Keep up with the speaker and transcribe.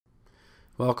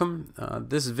Welcome.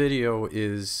 This video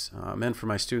is meant for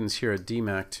my students here at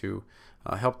DMAC to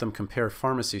help them compare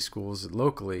pharmacy schools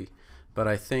locally, but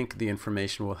I think the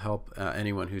information will help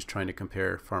anyone who's trying to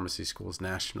compare pharmacy schools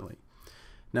nationally.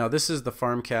 Now, this is the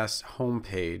PharmCast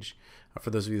homepage.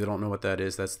 For those of you that don't know what that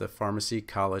is, that's the Pharmacy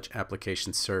College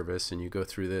Application Service, and you go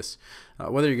through this.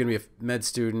 Whether you're going to be a med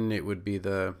student, it would be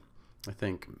the, I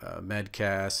think,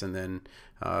 MedCast, and then,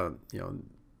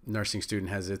 nursing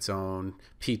student has its own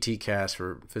PT cast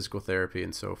for physical therapy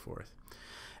and so forth.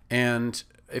 And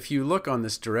if you look on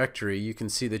this directory, you can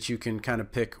see that you can kind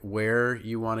of pick where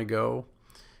you want to go.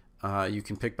 You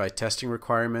can pick by testing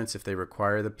requirements if they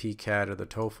require the PCAT or the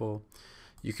TOEFL.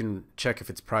 You can check if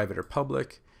it's private or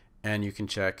public, and you can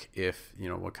check if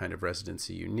what kind of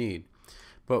residency you need.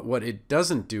 But what it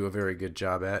doesn't do a very good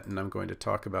job at, and I'm going to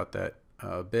talk about that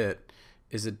a bit,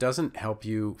 is it doesn't help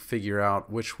you figure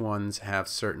out which ones have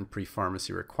certain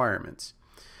pre-pharmacy requirements.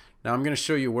 Now I'm going to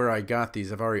show you where I got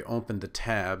these. I've already opened the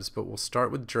tabs, but we'll start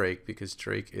with Drake because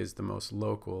Drake is the most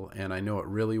local, and I know it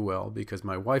really well because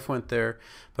my wife went there,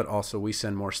 but also we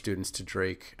send more students to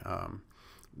Drake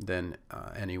than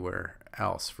anywhere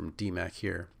else from DMAC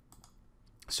here.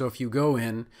 So if you go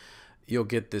in, you'll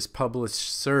get this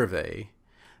published survey,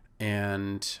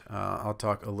 and I'll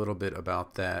talk a little bit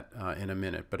about that in a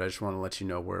minute, but I just want to let you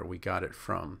know where we got it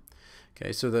from.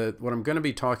 Okay, so what I'm going to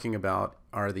be talking about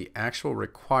are the actual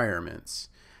requirements.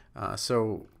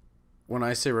 So when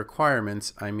I say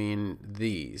requirements, I mean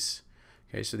these.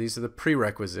 Okay, so these are the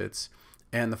prerequisites,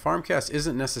 and the PharmCast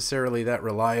isn't necessarily that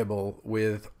reliable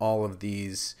with all of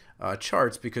these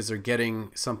charts because they're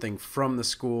getting something from the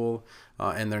school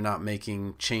and they're not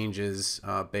making changes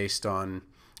based on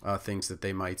things that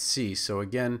they might see. So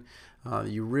again,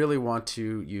 you really want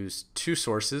to use two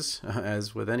sources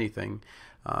as with anything,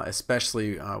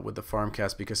 especially with the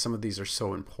PharmCast because some of these are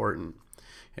so important.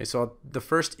 Okay, so the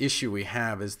first issue we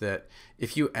have is that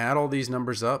if you add all these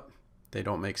numbers up, they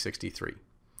don't make 63.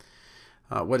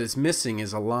 What is missing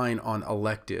is a line on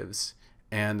electives,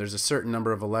 and there's a certain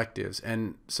number of electives,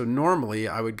 and so normally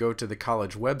I would go to the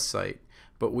college website,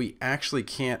 but we actually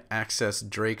can't access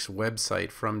Drake's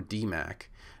website from DMAC.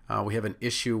 We have an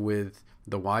issue with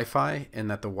the Wi-Fi, and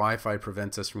that the Wi-Fi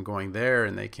prevents us from going there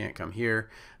and they can't come here.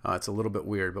 It's a little bit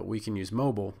weird, but we can use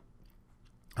mobile.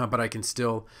 But I can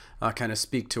still kind of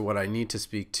speak to what I need to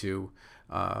speak to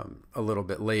a little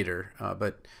bit later.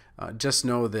 But just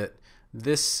know that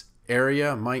this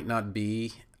area might not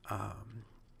be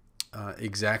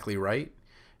exactly right.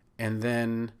 And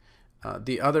then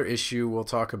the other issue we'll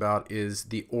talk about is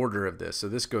the order of this. So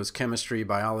this goes chemistry,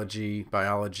 biology,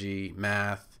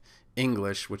 math,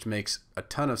 English, which makes a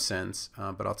ton of sense,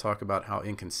 but I'll talk about how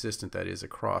inconsistent that is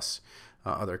across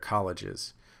other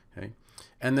colleges. Okay,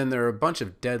 and then there are a bunch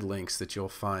of dead links that you'll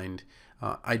find.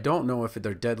 I don't know if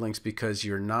they're dead links because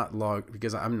you're not logged,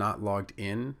 because I'm not logged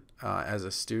in as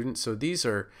a student. So these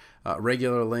are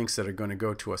regular links that are going to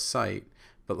go to a site.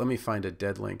 But let me find a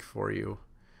dead link for you.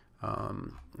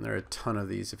 There are a ton of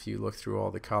these if you look through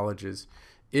all the colleges.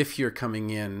 If you're coming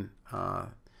in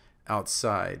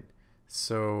outside.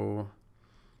 So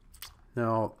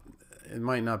now it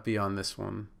might not be on this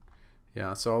one.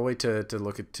 Yeah, so I'll wait to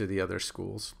look to the other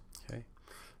schools.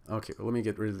 Okay, well, let me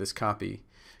get rid of this copy.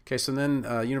 Okay, so then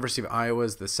University of Iowa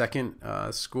is the second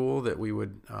school that we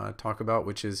would talk about,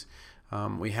 which is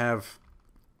we have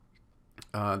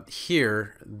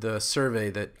here the survey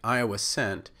that Iowa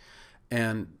sent,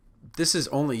 and this is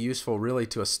only useful really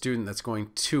to a student that's going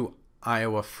to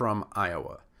Iowa from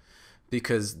Iowa,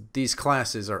 because these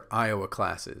classes are Iowa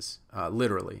classes,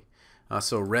 literally.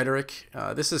 So rhetoric,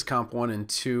 this is Comp 1 and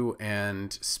 2,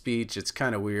 and speech, it's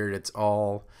kind of weird. It's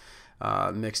all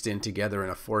mixed in together in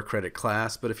a 4-credit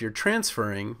class. But if you're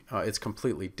transferring, it's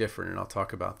completely different, and I'll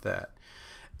talk about that.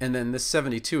 And then this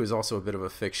 72 is also a bit of a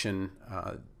fiction.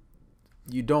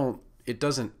 It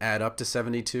doesn't add up to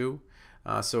 72.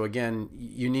 So again,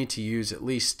 you need to use at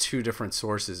least 2 different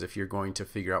sources if you're going to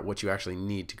figure out what you actually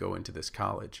need to go into this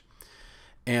college.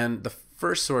 And the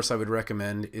first source I would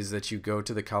recommend is that you go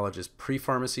to the college's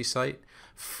pre-pharmacy site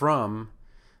from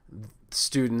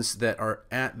students that are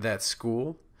at that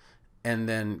school and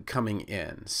then coming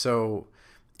in. So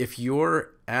if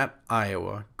you're at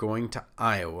Iowa, going to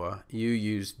Iowa, you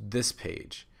use this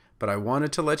page. But I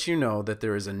wanted to let you know that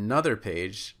there is another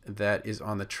page that is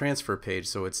on the transfer page,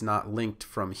 so it's not linked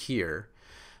from here.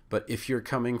 But if you're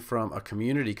coming from a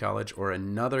community college or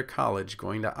another college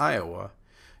going to Iowa,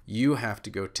 you have to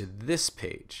go to this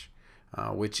page,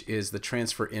 which is the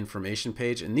transfer information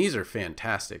page, and these are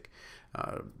fantastic.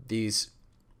 These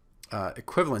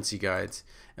equivalency guides,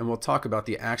 and we'll talk about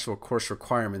the actual course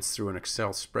requirements through an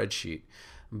Excel spreadsheet.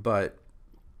 But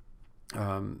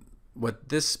what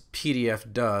this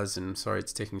PDF does, and I'm sorry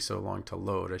it's taking so long to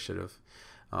load, I should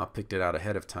have picked it out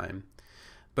ahead of time,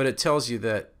 but it tells you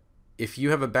that if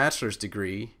you have a bachelor's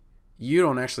degree, you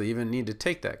don't actually even need to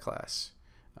take that class.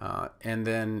 And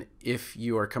then if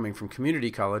you are coming from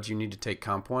community college, you need to take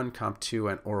Comp 1, Comp 2,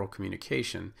 and oral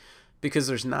communication, because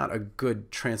there's not a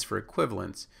good transfer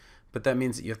equivalence, but that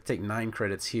means that you have to take 9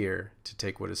 credits here to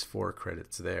take what is 4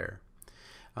 credits there.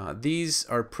 These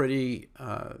are pretty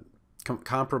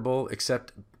comparable,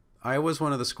 except Iowa is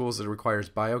one of the schools that requires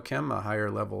biochem, a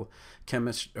higher level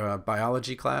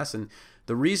biology class, and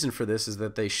the reason for this is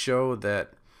that they show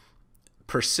that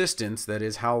persistence, that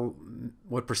is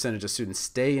what percentage of students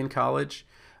stay in college,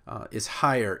 is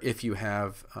higher if you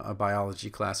have a biology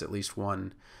class, at least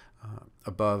one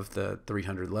above the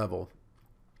 300 level.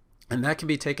 And that can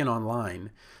be taken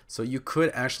online. So you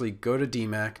could actually go to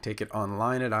DMAC, take it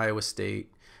online at Iowa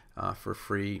State for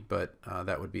free, but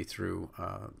that would be through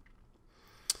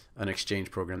an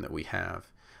exchange program that we have.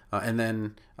 And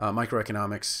then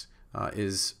microeconomics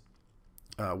is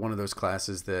one of those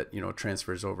classes that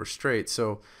transfers over straight.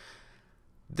 So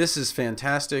this is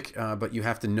fantastic, but you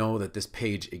have to know that this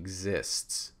page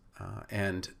exists.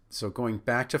 And so going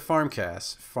back to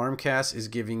FarmCAS is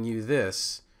giving you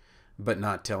this, but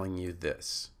not telling you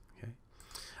this. Okay.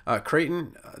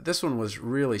 Creighton, this one was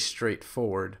really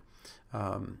straightforward,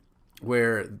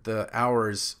 where the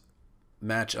hours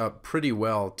match up pretty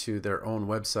well to their own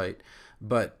website.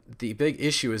 But the big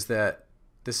issue is that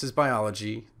this is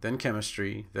biology, then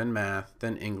chemistry, then math,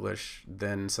 then English,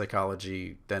 then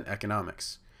psychology, then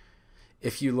economics.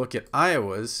 If you look at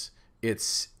Iowa's,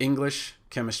 it's English,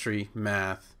 chemistry,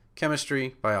 math,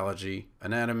 chemistry, biology,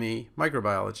 anatomy,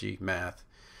 microbiology, math.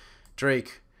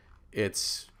 Drake,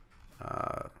 it's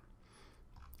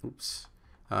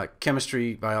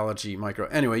chemistry, biology, micro.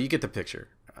 Anyway, you get the picture.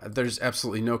 There's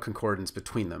absolutely no concordance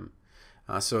between them.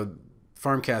 So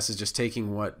FarmCAS is just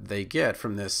taking what they get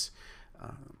from this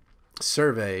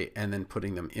survey and then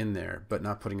putting them in there, but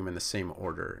not putting them in the same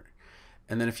order.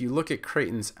 And then if you look at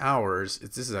Creighton's hours,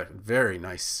 this is a very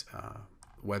nice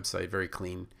website, very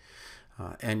clean.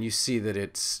 And you see that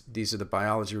these are the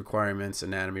biology requirements,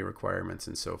 anatomy requirements,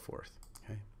 and so forth.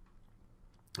 Okay.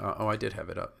 Oh, I did have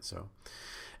it up. So,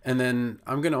 and then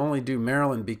I'm going to only do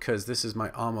Maryland because this is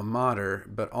my alma mater,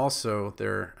 but also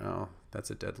that's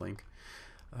a dead link.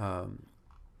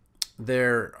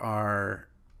 There are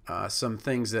some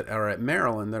things that are at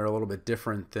Maryland that are a little bit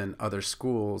different than other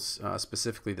schools,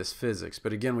 specifically this physics.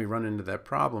 But again, we run into that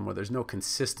problem where there's no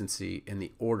consistency in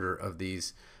the order of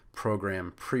these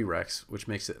program prereqs, which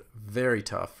makes it very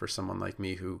tough for someone like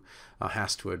me who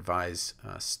has to advise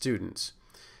students.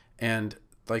 And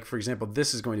like, for example,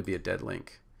 this is going to be a dead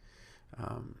link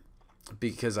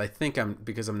because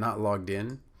I'm not logged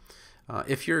in.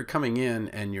 If you're coming in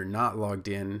and you're not logged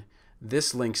in,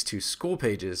 this links to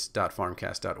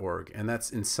schoolpages.farmcast.org, and that's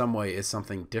in some way is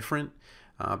something different,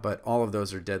 but all of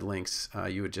those are dead links.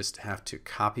 You would just have to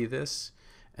copy this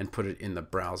and put it in the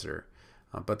browser.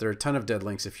 But there are a ton of dead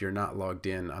links if you're not logged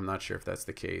in. I'm not sure if that's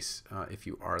the case if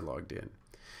you are logged in.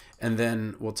 And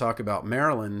then we'll talk about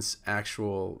Maryland's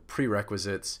actual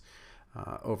prerequisites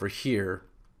over here.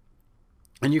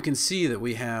 And you can see that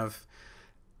we have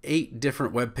 8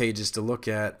 different web pages to look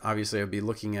at. Obviously, I'd be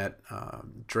looking at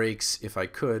Drake's if I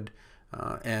could.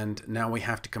 And now we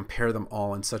have to compare them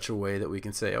all in such a way that we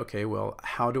can say, okay, well,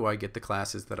 how do I get the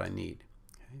classes that I need?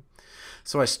 Okay.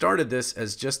 So I started this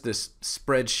as just this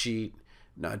spreadsheet,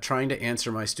 trying to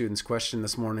answer my student's question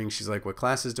this morning. She's like, what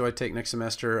classes do I take next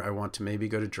semester? I want to maybe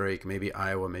go to Drake, maybe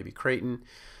Iowa, maybe Creighton.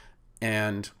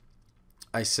 And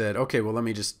I said, okay, well, let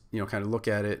me just, kind of look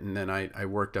at it. And then I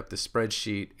worked up the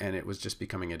spreadsheet, and it was just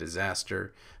becoming a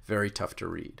disaster, very tough to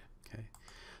read. Okay.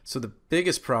 So the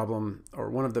biggest problem, or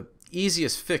one of the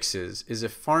easiest fixes, is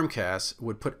if FarmCAS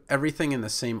would put everything in the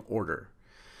same order.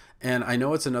 And I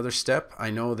know it's another step.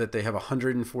 I know that they have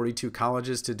 142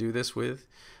 colleges to do this with,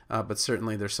 but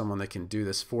certainly there's someone that can do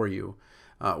this for you,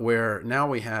 where now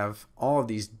we have all of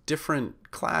these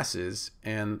different classes.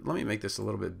 And let me make this a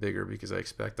little bit bigger because I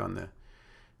expect on the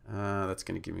that's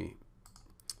going to give me,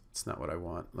 it's not what I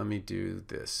want. Let me do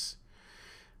this.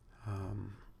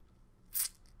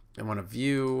 I want to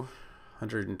view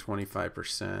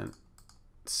 125%.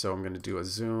 So I'm going to do a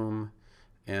zoom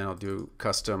and I'll do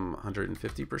custom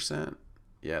 150%.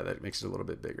 Yeah, that makes it a little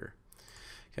bit bigger.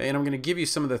 Okay, and I'm going to give you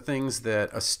some of the things that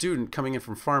a student coming in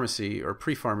from pharmacy or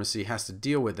pre-pharmacy has to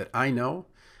deal with that I know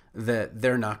that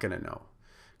they're not going to know.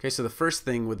 Okay, so the first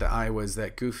thing with the Iowa is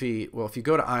that goofy, well, if you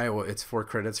go to Iowa, it's 4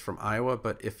 credits from Iowa,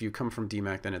 but if you come from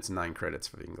DMAC, then it's 9 credits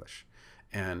for English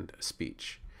and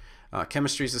speech.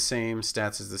 Chemistry is the same,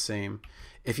 stats is the same.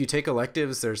 If you take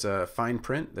electives, there's a fine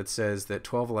print that says that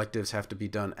 12 electives have to be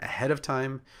done ahead of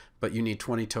time, but you need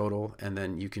 20 total, and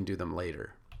then you can do them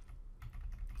later.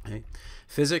 Okay.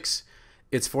 Physics,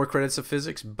 it's 4 credits of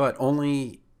physics, but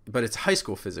it's high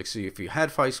school physics. So if you had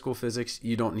high school physics,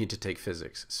 you don't need to take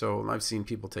physics. So I've seen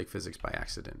people take physics by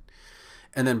accident.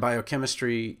 And then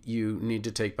biochemistry, you need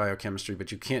to take biochemistry,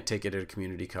 but you can't take it at a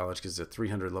community college because it's a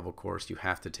 300 level course. You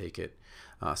have to take it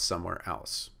somewhere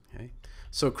else. Okay?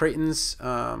 So Creighton's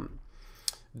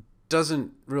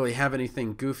doesn't really have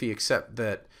anything goofy except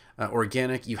that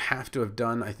organic, you have to have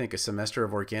done, I think, a semester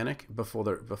of organic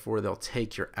before they'll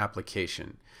take your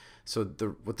application. So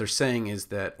what they're saying is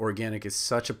that organic is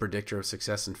such a predictor of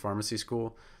success in pharmacy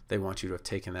school, they want you to have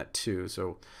taken that too.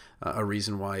 So a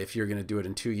reason why if you're going to do it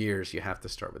in 2 years, you have to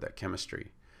start with that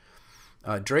chemistry.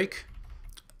 Drake,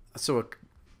 so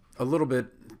a little bit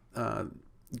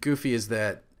goofy is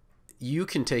that you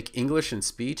can take English and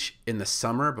speech in the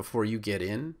summer before you get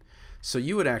in. So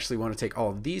you would actually want to take all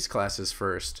of these classes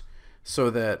first so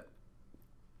that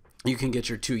you can get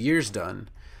your 2 years done.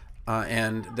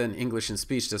 And then English and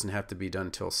speech doesn't have to be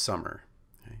done till summer.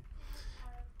 Okay?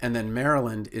 And then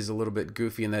Maryland is a little bit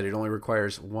goofy in that it only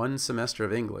requires 1 semester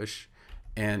of English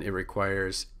and it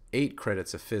requires 8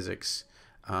 credits of physics.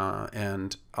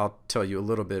 And I'll tell you a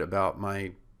little bit about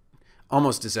my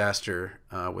almost disaster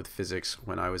with physics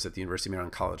when I was at the University of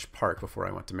Maryland College Park before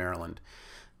I went to Maryland.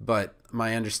 But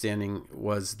my understanding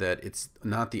was that it's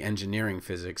not the engineering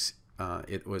physics,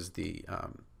 it was the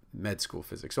med school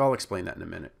physics. So I'll explain that in a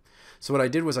minute. So what I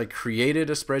did was I created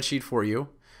a spreadsheet for you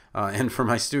and for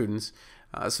my students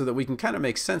so that we can kind of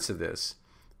make sense of this.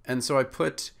 And so I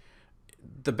put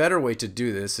the better way to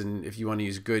do this, and if you want to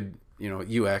use good,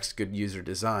 UX, good user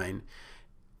design,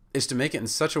 is to make it in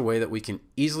such a way that we can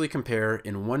easily compare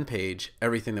in one page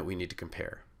everything that we need to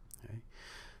compare. Okay?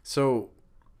 So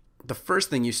the first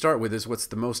thing you start with is what's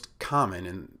the most common.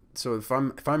 And so if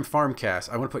I'm PharmCast,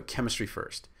 I want to put chemistry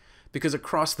first. Because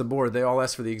across the board, they all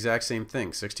ask for the exact same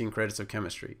thing, 16 credits of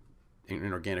chemistry.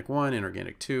 Inorganic 1,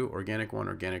 inorganic 2, organic 1,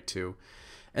 organic 2.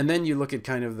 And then you look at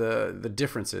kind of the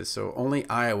differences. So only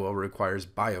Iowa requires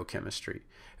biochemistry.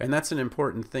 And that's an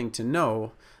important thing to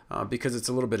know because it's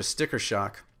a little bit of sticker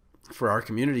shock for our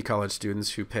community college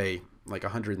students who pay like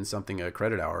 100 and something a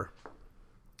credit hour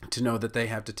to know that they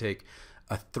have to take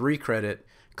a 3-credit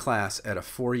class at a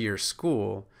 4-year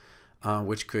school,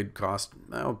 which could cost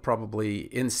probably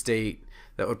in-state,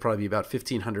 that would probably be about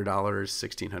 $1,500,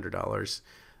 $1,600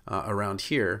 around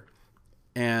here.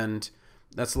 And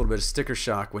that's a little bit of sticker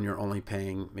shock when you're only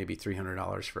paying maybe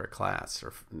 $300 for a class,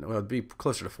 or well, it'd be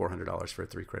closer to $400 for a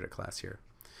 3-credit class here.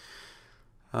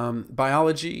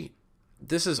 Biology,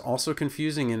 this is also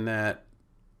confusing in that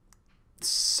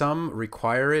some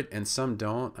require it and some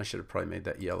don't. I should have probably made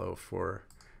that yellow for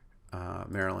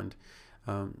Maryland.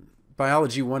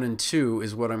 Biology 1 and 2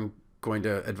 is what I'm going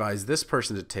to advise this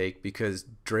person to take because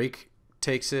Drake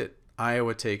takes it,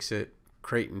 Iowa takes it,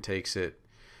 Creighton takes it,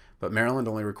 but Maryland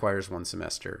only requires 1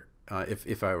 semester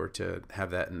if I were to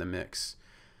have that in the mix.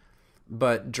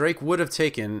 But Drake would have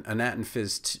taken a Nat and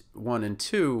Phys 1 and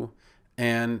 2,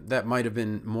 and that might have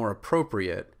been more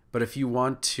appropriate. But if you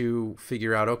want to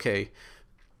figure out, okay,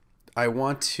 I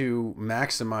want to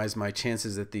maximize my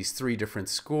chances at these 3 different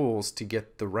schools to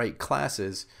get the right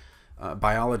classes,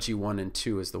 Biology 1 and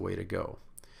 2 is the way to go.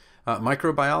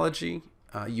 Microbiology,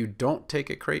 you don't take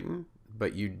at Creighton,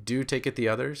 but you do take at the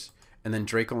others. And then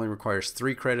Drake only requires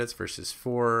 3 credits versus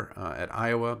 4 at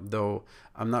Iowa, though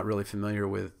I'm not really familiar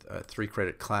with a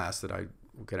 3-credit class that I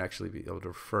could actually be able to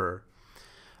refer.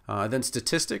 Then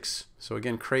statistics. So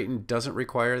again, Creighton doesn't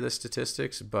require the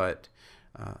statistics, but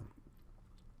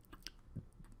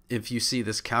if you see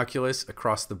this calculus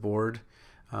across the board,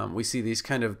 we see these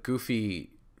kind of goofy,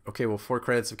 okay, well, 4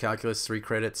 credits of calculus, 3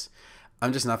 credits.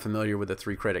 I'm just not familiar with a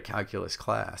 3-credit calculus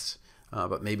class,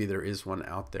 but maybe there is one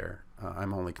out there.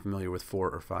 I'm only familiar with 4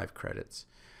 or 5 credits.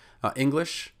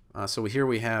 English, so here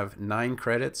we have 9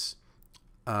 credits.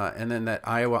 And then that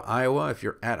Iowa, if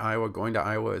you're at Iowa, going to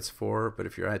Iowa, it's 4. But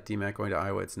if you're at DMAC going to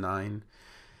Iowa, it's 9.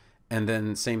 And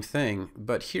then same thing.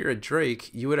 But here at Drake,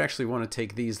 you would actually want to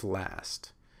take these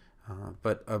last.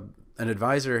 But an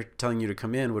advisor telling you to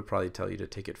come in would probably tell you to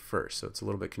take it first. So it's a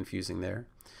little bit confusing there.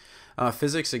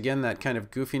 Physics, again, that kind of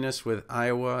goofiness with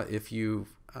Iowa. If you've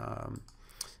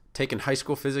taken high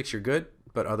school physics, you're good.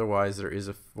 But otherwise, there is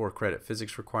a 4-credit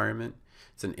physics requirement.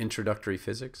 It's an introductory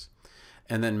physics.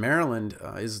 And then Maryland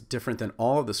is different than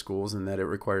all of the schools in that it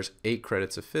requires 8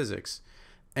 credits of physics.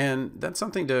 And that's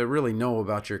something to really know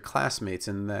about your classmates,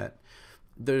 in that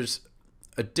there's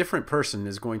a different person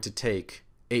is going to take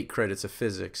 8 credits of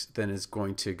physics than is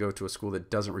going to go to a school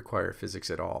that doesn't require physics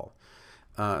at all.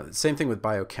 Same thing with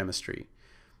biochemistry.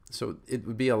 So it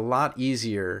would be a lot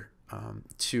easier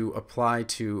to apply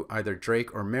to either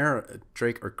Drake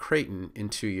or Creighton in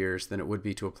 2 years than it would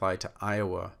be to apply to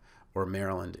Iowa or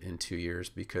Maryland in 2 years,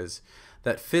 because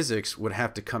that physics would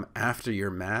have to come after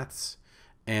your maths,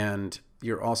 and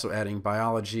you're also adding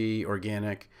biology,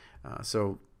 organic,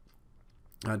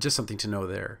 just something to know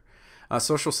there.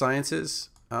 Social sciences,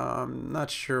 not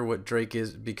sure what Drake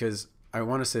is, because I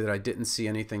want to say that I didn't see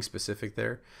anything specific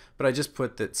there, but I just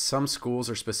put that some schools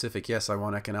are specific. Yes, I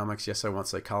want economics. Yes, I want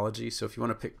psychology. So if you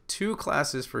want to pick 2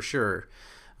 classes for sure,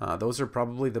 those are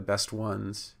probably the best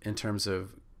ones in terms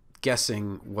of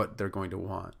guessing what they're going to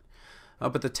want.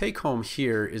 But the take home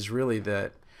here is really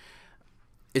that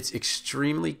it's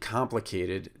extremely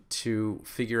complicated to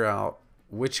figure out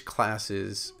which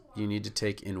classes you need to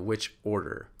take in which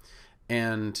order.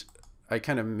 And I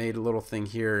kind of made a little thing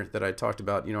here that I talked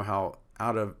about,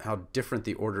 how different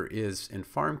the order is in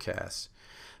PharmCast.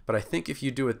 But I think if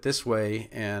you do it this way,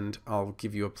 and I'll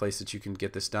give you a place that you can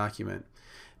get this document,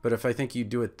 but if I think you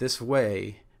do it this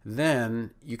way,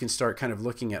 then you can start kind of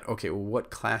looking at, okay, well,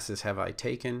 what classes have I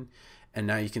taken? And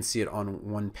now you can see it on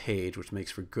one page, which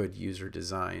makes for good user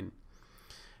design.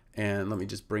 And let me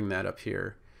just bring that up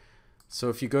here. So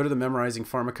if you go to the Memorizing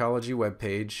Pharmacology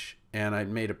webpage, and I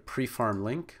made a pre-pharm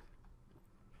link,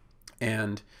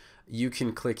 and you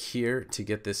can click here to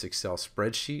get this Excel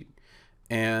spreadsheet.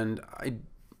 And I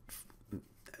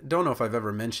don't know if I've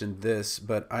ever mentioned this,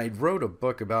 but I wrote a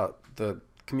book about the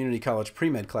community college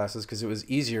pre-med classes because it was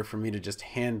easier for me to just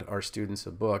hand our students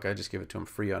a book. I just give it to them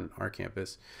free on our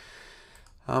campus.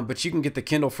 But you can get the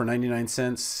Kindle for 99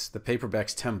 cents. The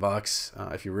paperback's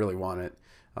 $10 if you really want it.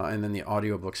 And then the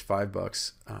audiobook's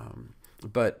 $5.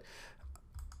 But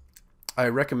I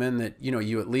recommend that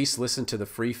you at least listen to the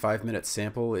free 5-minute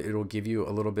sample. It'll give you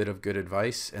a little bit of good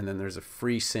advice. And then there's a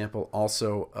free sample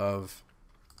also of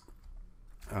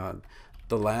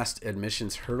the last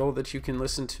admissions hurdle that you can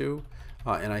listen to.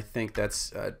 And I think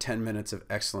that's 10 minutes of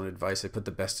excellent advice. I put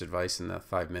the best advice in the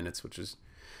 5 minutes, which is,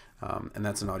 and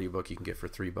that's an audiobook you can get for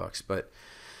 $3. But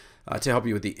to help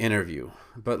you with the interview.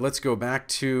 But let's go back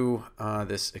to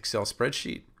this Excel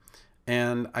spreadsheet.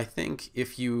 And I think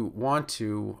if you want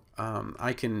to,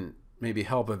 I can maybe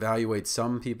help evaluate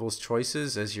some people's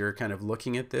choices as you're kind of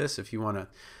looking at this. If you want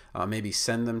to maybe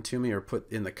send them to me or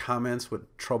put in the comments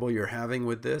what trouble you're having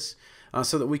with this,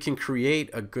 so that we can create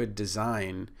a good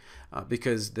design,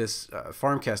 because this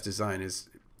PharmCast design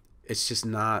it's just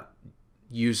not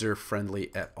user-friendly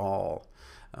at all.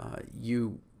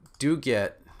 You do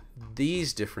get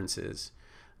these differences,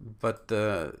 but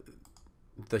the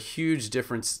huge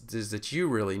differences that you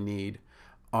really need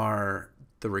are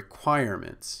the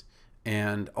requirements.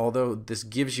 And although this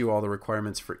gives you all the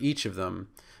requirements for each of them,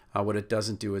 what it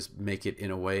doesn't do is make it in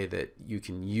a way that you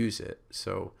can use it.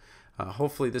 So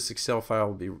hopefully this Excel file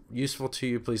will be useful to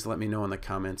you. Please let me know in the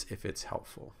comments if it's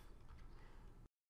helpful.